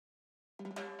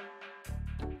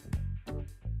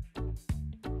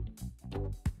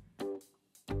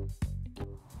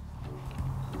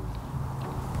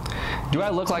Do I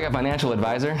look like a financial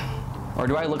advisor? Or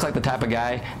do I look like the type of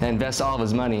guy that invests all of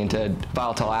his money into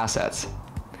volatile assets?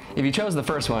 If you chose the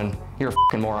first one, you're a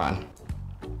fucking moron.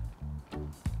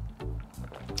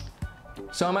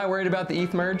 So am I worried about the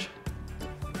ETH merge?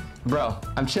 Bro,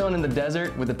 I'm chilling in the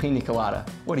desert with a pina colada.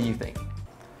 What do you think?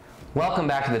 Welcome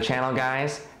back to the channel,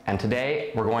 guys. And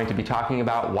today we're going to be talking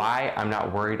about why I'm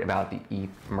not worried about the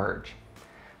ETH merge.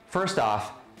 First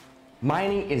off,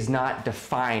 mining is not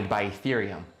defined by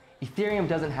Ethereum. Ethereum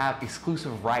doesn't have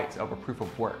exclusive rights over proof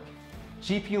of work.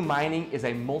 GPU mining is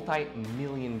a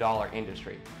multi-million-dollar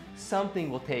industry.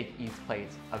 Something will take ETH's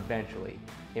place eventually.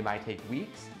 It might take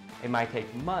weeks, it might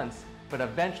take months, but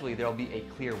eventually there'll be a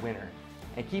clear winner.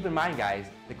 And keep in mind, guys,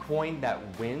 the coin that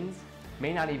wins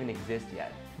may not even exist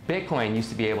yet. Bitcoin used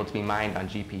to be able to be mined on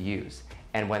GPUs,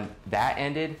 and when that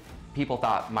ended, people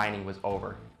thought mining was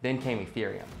over. Then came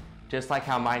Ethereum. Just like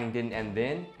how mining didn't end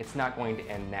then, it's not going to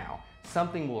end now.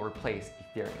 Something will replace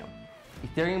Ethereum.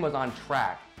 Ethereum was on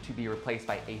track to be replaced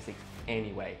by ASICs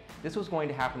anyway. This was going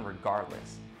to happen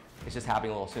regardless. It's just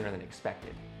happening a little sooner than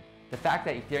expected. The fact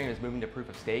that Ethereum is moving to proof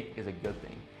of stake is a good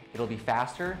thing. It'll be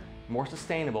faster, more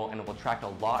sustainable, and it will attract a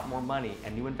lot more money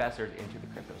and new investors into the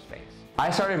crypto space.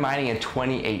 I started mining in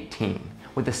 2018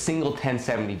 with a single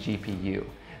 1070 GPU.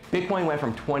 Bitcoin went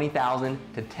from 20,000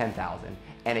 to 10,000,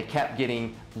 and it kept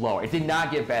getting lower. It did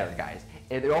not get better, guys.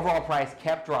 The overall price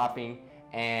kept dropping,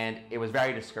 and it was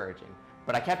very discouraging.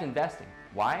 But I kept investing.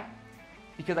 Why?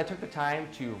 Because I took the time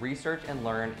to research and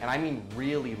learn, and I mean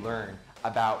really learn,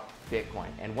 about Bitcoin.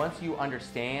 And once you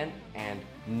understand and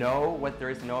know what there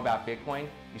is to know about Bitcoin,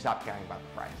 you stop caring about the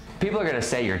price. People are gonna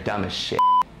say you're dumb as shit.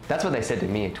 That's what they said to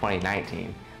me in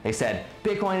 2019. They said,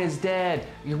 Bitcoin is dead,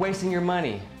 you're wasting your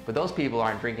money. But those people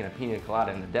aren't drinking a pina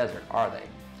colada in the desert, are they?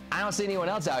 I don't see anyone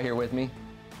else out here with me.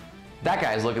 That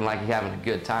guy's looking like he's having a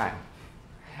good time.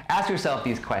 Ask yourself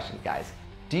these questions, guys.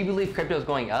 Do you believe crypto is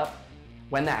going up?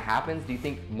 When that happens, do you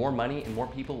think more money and more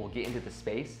people will get into the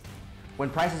space? When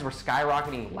prices were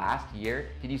skyrocketing last year,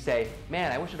 did you say,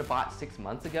 man, I wish I'd have bought 6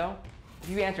 months ago? If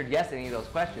you answered yes to any of those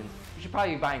questions, you should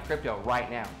probably be buying crypto right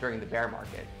now during the bear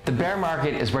market. The bear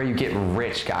market is where you get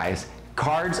rich, guys.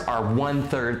 Cards are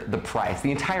 1/3 the price.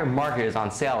 The entire market is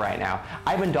on sale right now.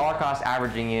 I've been dollar cost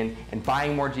averaging in and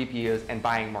buying more GPUs and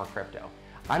buying more crypto.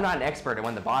 I'm not an expert at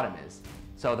when the bottom is,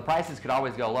 so the prices could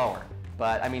always go lower.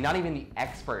 But I mean, not even the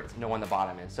experts know when the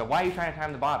bottom is. So why are you trying to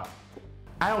time the bottom?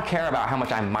 I don't care about how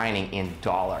much I'm mining in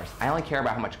dollars. I only care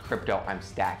about how much crypto I'm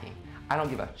stacking. I don't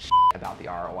give a shit about the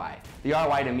ROI. The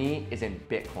ROI to me is in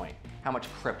Bitcoin. How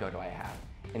much crypto do I have?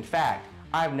 In fact,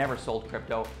 I've never sold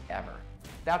crypto ever.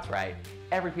 That's right,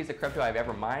 every piece of crypto I've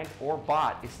ever mined or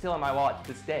bought is still in my wallet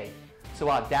to this day. So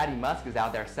while Daddy Musk is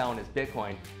out there selling his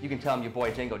Bitcoin, you can tell him your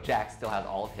boy Django Jack still has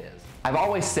all of his. I've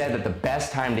always said that the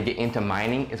best time to get into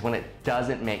mining is when it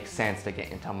doesn't make sense to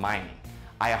get into mining.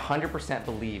 I 100%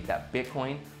 believe that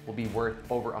Bitcoin will be worth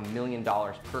over $1 million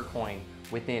per coin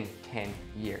within 10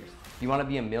 years. You want to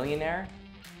be a millionaire?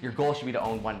 Your goal should be to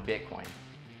own 1 Bitcoin.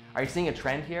 Are you seeing a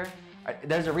trend here?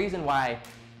 There's a reason why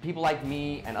people like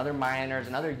me and other miners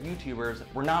and other YouTubers,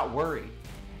 we're not worried.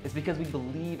 It's because we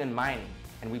believe in mining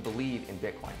and we believe in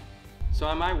Bitcoin. So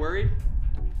am I worried?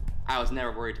 I was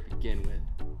never worried to begin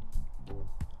with.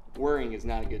 Worrying is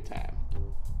not a good time.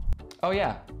 Oh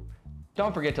yeah.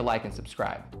 Don't forget to like and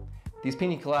subscribe. These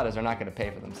pina coladas are not going to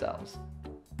pay for themselves.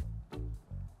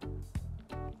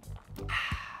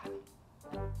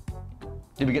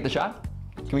 Did we get the shot?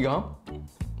 Can we go home?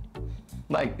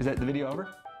 Like, is that the video over?